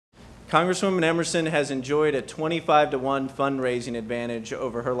Congresswoman Emerson has enjoyed a 25-to-1 fundraising advantage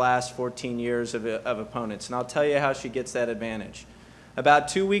over her last 14 years of opponents, and I'll tell you how she gets that advantage. About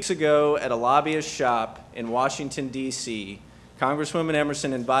 2 weeks ago at a lobbyist shop in Washington, D.C., Congresswoman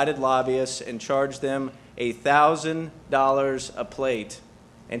Emerson invited lobbyists and charged them $1,000 a plate,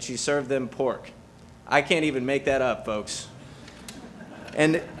 and she served them pork. I can't even make that up, folks.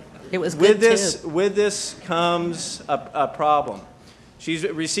 And it was good with this comes a problem. She's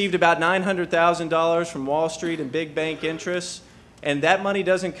received about $900,000 from Wall Street and big bank interests, and that money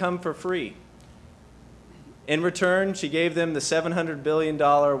doesn't come for free. In return, she gave them the $700 billion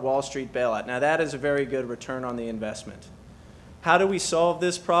Wall Street bailout. Now, that is a very good return on the investment. How do we solve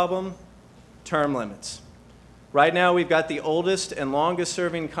this problem? Term limits. Right now, we've got the oldest and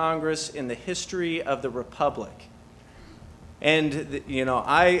longest-serving Congress in the history of the Republic. And, you know,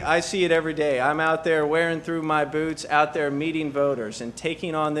 I see it every day. I'm out there wearing through my boots, out there meeting voters, and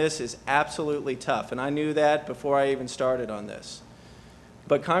taking on this is absolutely tough. And I knew that before I even started on this.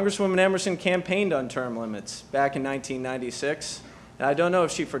 But Congresswoman Emerson campaigned on term limits back in 1996. And I don't know if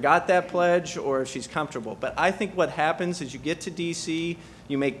she forgot that pledge or if she's comfortable. But I think what happens is you get to D.C.,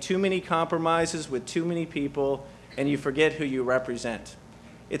 you make too many compromises with too many people, and you forget who you represent.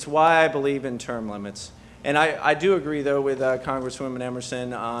 It's why I believe in term limits. And I do agree, though, with Congresswoman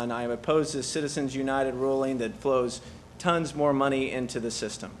Emerson on I oppose this Citizens United ruling that flows tons more money into the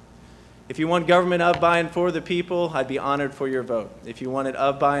system. If you want government of, by, and for the people, I'd be honored for your vote. If you want it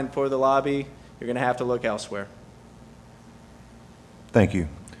of, by, and for the lobby, you're going to have to look elsewhere. Thank you.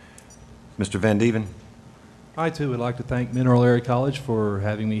 Mr. Van Dieven. I, too, would like to thank Mineral Area College for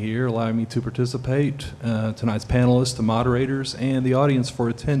having me here, allowing me to participate, tonight's panelists, the moderators, and the audience for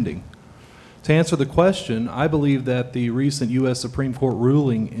attending. To answer the question, I believe that the recent U.S. Supreme Court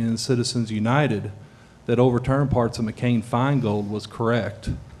ruling in Citizens United that overturned parts of McCain-Feingold was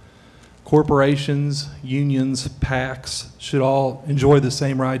correct. Corporations, unions, PACs should all enjoy the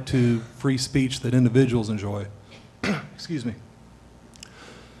same right to free speech that individuals enjoy. Excuse me.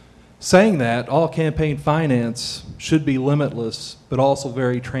 Saying that, all campaign finance should be limitless, but also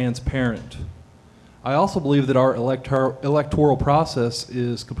very transparent. I also believe that our electoral process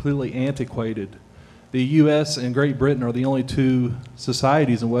is completely antiquated. The U.S. and Great Britain are the only two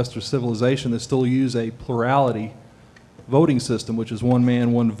societies in Western civilization that still use a plurality voting system, which is one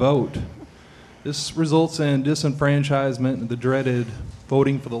man, one vote. This results in disenfranchisement and the dreaded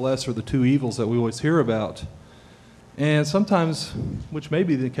voting for the lesser of the two evils that we always hear about. And sometimes, which may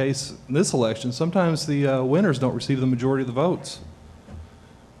be the case in this election, sometimes the winners don't receive the majority of the votes.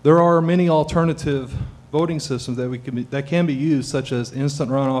 There are many alternative voting systems that can be used, such as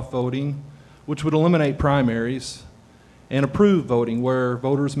instant runoff voting, which would eliminate primaries, and approved voting, where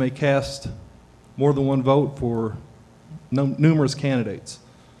voters may cast more than one vote for numerous candidates.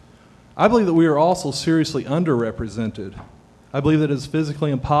 I believe that we are also seriously underrepresented. I believe that it is physically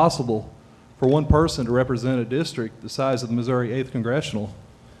impossible for one person to represent a district the size of the Missouri 8th Congressional.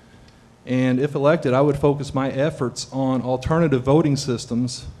 And if elected, I would focus my efforts on alternative voting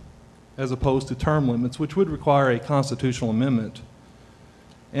systems as opposed to term limits, which would require a constitutional amendment.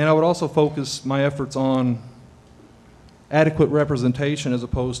 And I would also focus my efforts on adequate representation as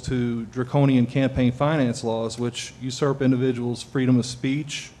opposed to draconian campaign finance laws, which usurp individuals' freedom of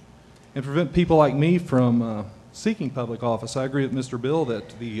speech and prevent people like me from seeking public office. I agree with Mr. Bill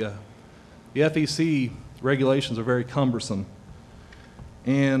that the FEC regulations are very cumbersome.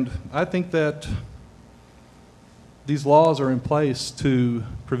 And I think that these laws are in place to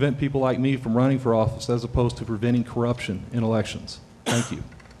prevent people like me from running for office as opposed to preventing corruption in elections. Thank you.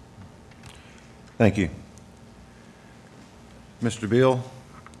 Thank you. Mr. Bill,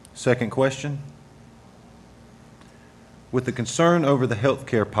 second question. With the concern over the health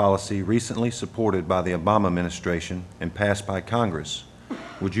care policy recently supported by the Obama administration and passed by Congress,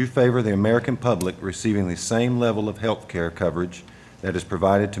 would you favor the American public receiving the same level of health care coverage that is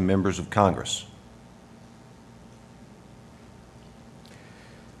provided to members of Congress?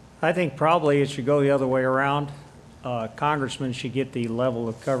 I think probably it should go the other way around. Congressmen should get the level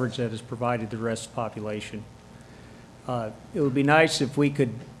of coverage that is provided to the rest of the population. It would be nice if we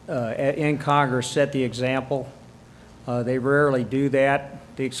could, in Congress, set the example. They rarely do that.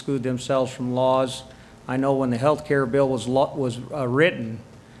 They exclude themselves from laws. I know when the health care bill was written,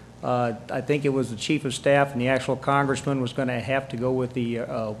 I think it was the chief of staff and the actual congressman was going to have to go with the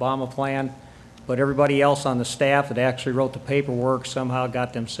Obama plan, but everybody else on the staff that actually wrote the paperwork somehow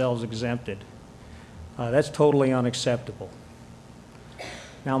got themselves exempted. That's totally unacceptable.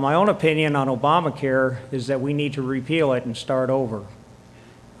 Now, my own opinion on Obamacare is that we need to repeal it and start over.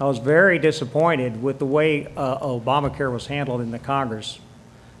 I was very disappointed with the way Obamacare was handled in the Congress.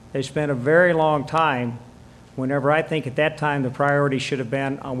 They spent a very long time, whenever I think at that time the priority should have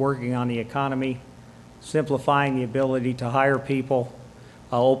been on working on the economy, simplifying the ability to hire people,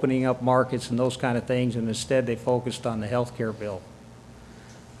 opening up markets and those kind of things, and instead they focused on the health care bill.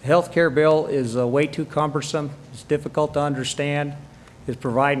 The health care bill is way too cumbersome. It's difficult to understand. It's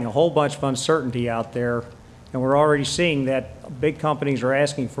providing a whole bunch of uncertainty out there, and we're already seeing that big companies are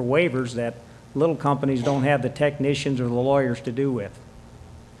asking for waivers that little companies don't have the technicians or the lawyers to do with.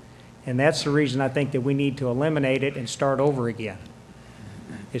 And that's the reason I think that we need to eliminate it and start over again.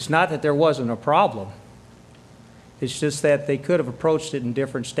 It's not that there wasn't a problem. It's just that they could have approached it in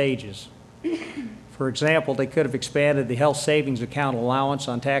different stages. For example, they could have expanded the health savings account allowance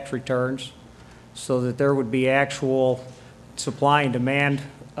on tax returns so that there would be actual supply and demand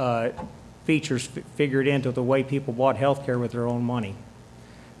features figured into the way people bought health care with their own money.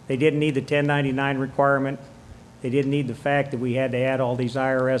 They didn't need the 1099 requirement. They didn't need the fact that we had to add all these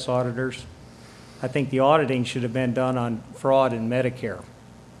IRS auditors. I think the auditing should have been done on fraud in Medicare.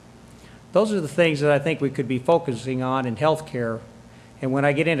 Those are the things that I think we could be focusing on in health care. And when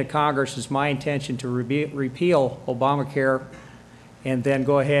I get into Congress, it's my intention to repeal Obamacare and then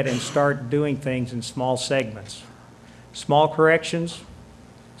go ahead and start doing things in small segments. Small corrections,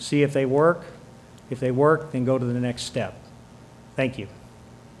 see if they work. If they work, then go to the next step. Thank you.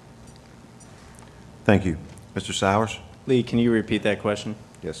 Thank you. Mr. Sowers? Lee, can you repeat that question?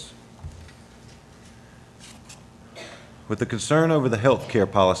 Yes. With the concern over the health care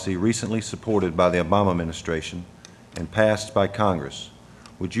policy recently supported by the Obama administration and passed by Congress,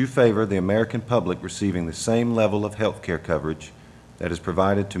 would you favor the American public receiving the same level of health care coverage that is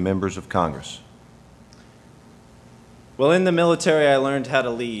provided to members of Congress? Well, in the military, I learned how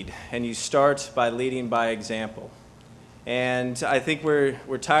to lead, and you start by leading by example. And I think we're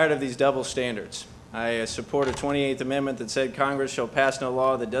tired of these double standards. I support a 28th Amendment that said Congress shall pass no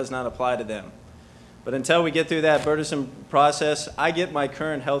law that does not apply to them. But until we get through that burdensome process, I get my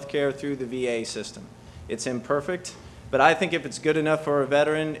current health care through the VA system. It's imperfect, but I think if it's good enough for a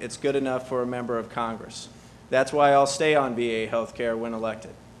veteran, it's good enough for a member of Congress. That's why I'll stay on VA health care when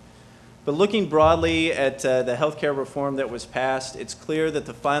elected. But looking broadly at the health care reform that was passed, it's clear that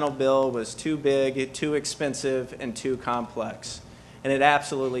the final bill was too big, too expensive, and too complex. And it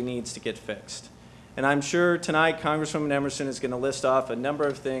absolutely needs to get fixed. And I'm sure tonight Congresswoman Emerson is going to list off a number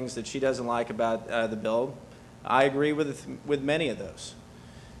of things that she doesn't like about the bill. I agree with many of those.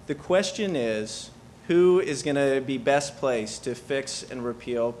 The question is, who is going to be best placed to fix and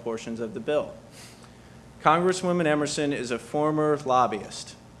repeal portions of the bill? Congresswoman Emerson is a former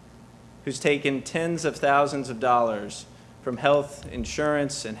lobbyist who's taken tens of thousands of dollars from health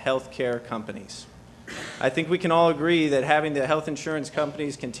insurance and health care companies. I think we can all agree that having the health insurance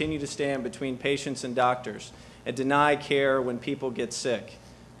companies continue to stand between patients and doctors and deny care when people get sick,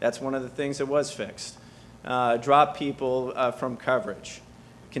 that's one of the things that was fixed. Drop people from coverage,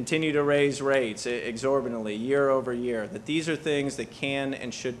 continue to raise rates exorbitantly year over year, that these are things that can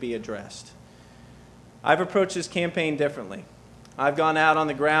and should be addressed. I've approached this campaign differently. I've gone out on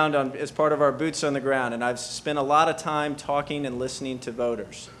the ground as part of our boots on the ground, and I've spent a lot of time talking and listening to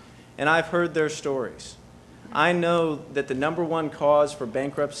voters. And I've heard their stories. I know that the #1 cause for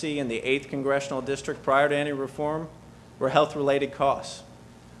bankruptcy in the 8th Congressional District prior to any reform were health-related costs.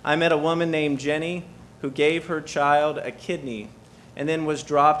 I met a woman named Jenny who gave her child a kidney and then was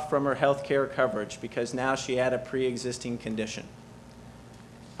dropped from her health care coverage because now she had a pre-existing condition.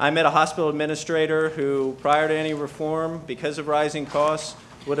 I met a hospital administrator who, prior to any reform, because of rising costs,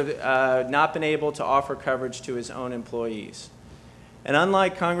 would have not been able to offer coverage to his own employees. And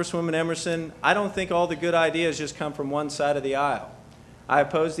unlike Congresswoman Emerson, I don't think all the good ideas just come from one side of the aisle. I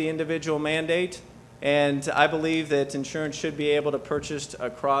oppose the individual mandate, and I believe that insurance should be able to purchase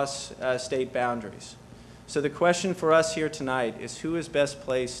across state boundaries. So the question for us here tonight is, who is best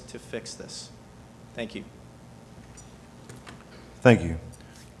placed to fix this? Thank you. Thank you.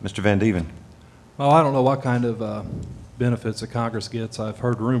 Mr. Van Dieven. Well, I don't know what kind of benefits that Congress gets. I've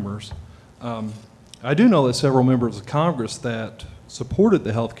heard rumors. I do know that several members of Congress that supported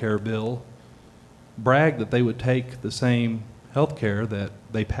the health care bill bragged that they would take the same health care that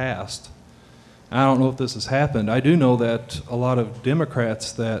they passed. I don't know if this has happened. I do know that a lot of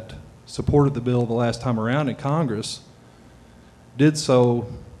Democrats that supported the bill the last time around in Congress did so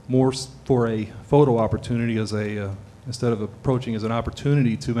more for a photo opportunity as a instead of approaching as an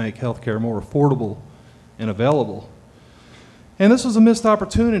opportunity to make health care more affordable and available. And this was a missed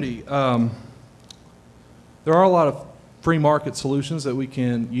opportunity. There are a lot of free market solutions that we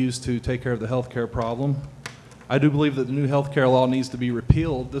can use to take care of the health care problem. I do believe that the new health care law needs to be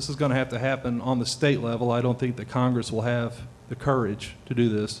repealed. This is going to have to happen on the state level. I don't think that Congress will have the courage to do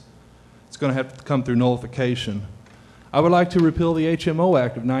this, it's going to have to come through nullification. I would like to repeal the HMO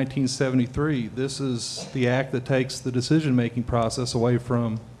Act of 1973. This is the act that takes the decision-making process away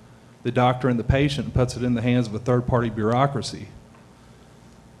from the doctor and the patient and puts it in the hands of a third-party bureaucracy.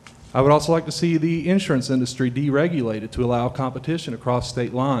 I would also like to see the insurance industry deregulated to allow competition across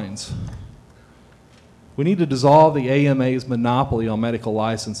state lines. We need to dissolve the AMA's monopoly on medical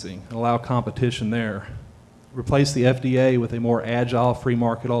licensing and allow competition there. Replace the FDA with a more agile free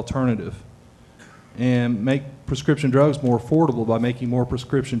market alternative, and make prescription drugs more affordable by making more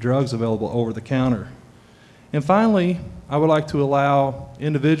prescription drugs available over the counter. And finally, I would like to allow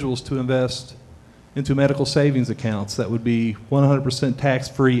individuals to invest into medical savings accounts that would be 100%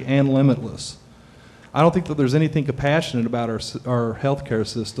 tax-free and limitless. I don't think that there's anything compassionate about our healthcare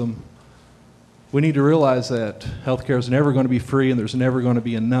system. We need to realize that healthcare is never going to be free and there's never going to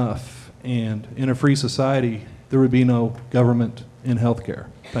be enough. And in a free society, there would be no government in healthcare.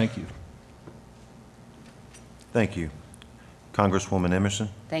 Thank you. Thank you. Congresswoman Emerson.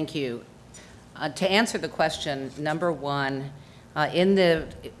 Thank you. To answer the question, number one, in the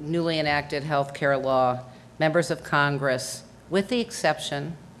newly enacted health care law, members of Congress, with the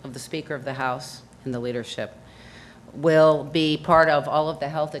exception of the Speaker of the House and the leadership, will be part of all of the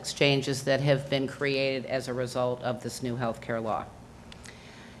health exchanges that have been created as a result of this new health care law.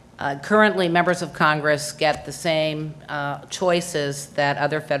 Currently, members of Congress get the same choices that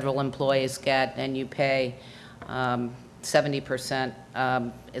other federal employees get, and you pay 70%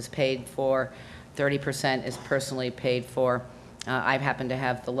 is paid for, 30% is personally paid for. I happen to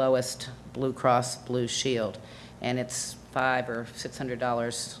have the lowest Blue Cross Blue Shield, and it's $500 or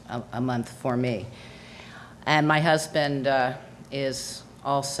 $600 a month for me. And my husband is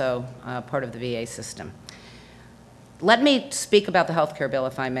also part of the VA system. Let me speak about the health care bill,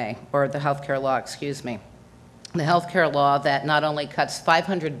 if I may, or the health care law, excuse me. The health care law that not only cuts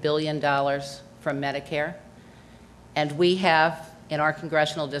 $500 billion from Medicare, and we have in our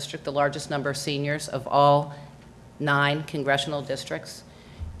congressional district the largest number of seniors of all 9 congressional districts.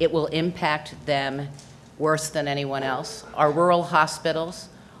 It will impact them worse than anyone else. Our rural hospitals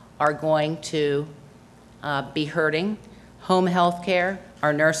are going to be hurting. Home health care,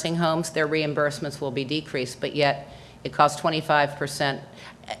 our nursing homes, their reimbursements will be decreased, but yet it costs 25%,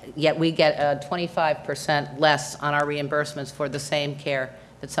 yet we get 25% less on our reimbursements for the same care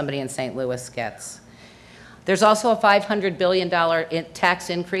that somebody in St. Louis gets. There's also a $500 billion tax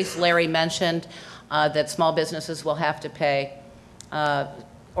increase. Larry mentioned that small businesses will have to pay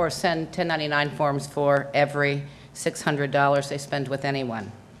or send 1099 forms for every $600 they spend with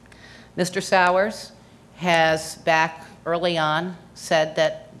anyone. Mr. Sowers has, back early on, said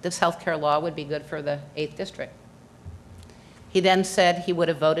that this health care law would be good for the 8th District. He then said he would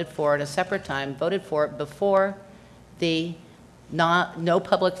have voted for it a separate time, voted for it before the no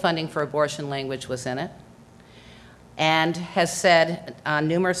public funding for abortion language was in it, and has said on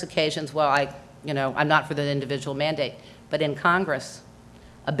numerous occasions, well, I'm not for the individual mandate, but in Congress,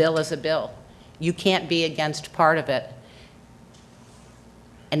 a bill is a bill. You can't be against part of it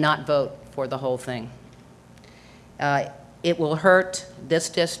and not vote for the whole thing. It will hurt this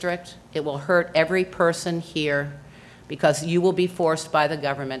district. It will hurt every person here, because you will be forced by the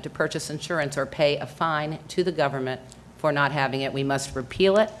government to purchase insurance or pay a fine to the government for not having it. We must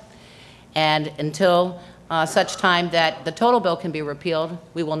repeal it, and until such time that the total bill can be repealed,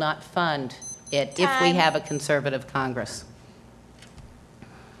 we will not fund it if we have a conservative Congress.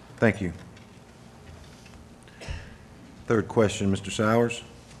 Thank you. Third question, Mr. Sowers.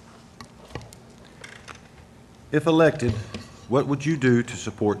 If elected, what would you do to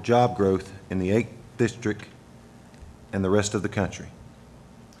support job growth in the 8th District and the rest of the country?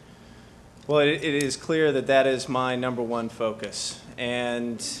 Well, it is clear that that is my number one focus.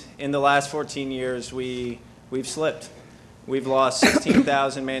 And in the last 14 years, we've slipped. We've lost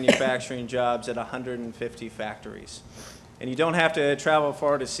 16,000 manufacturing jobs at 150 factories. And you don't have to travel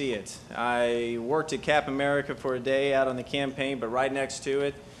far to see it. I worked at Cap America for a day out on the campaign, but right next to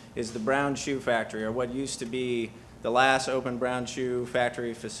it is the brown shoe factory, or what used to be the last open brown shoe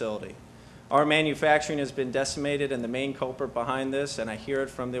factory facility. Our manufacturing has been decimated, and the main culprit behind this, and I hear it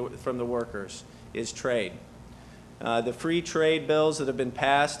from the workers, is trade. The free trade bills that have been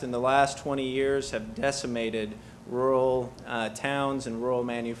passed in the last 20 years have decimated rural towns and rural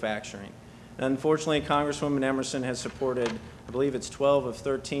manufacturing. And unfortunately, Congresswoman Emerson has supported, I believe it's 12 of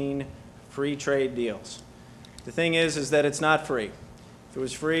 13 free trade deals. The thing is that it's not free. If it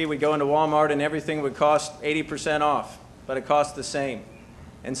was free, we'd go into Walmart and everything would cost 80% off, but it costs the same.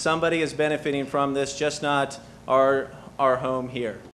 And somebody is benefiting from this, just not our home here.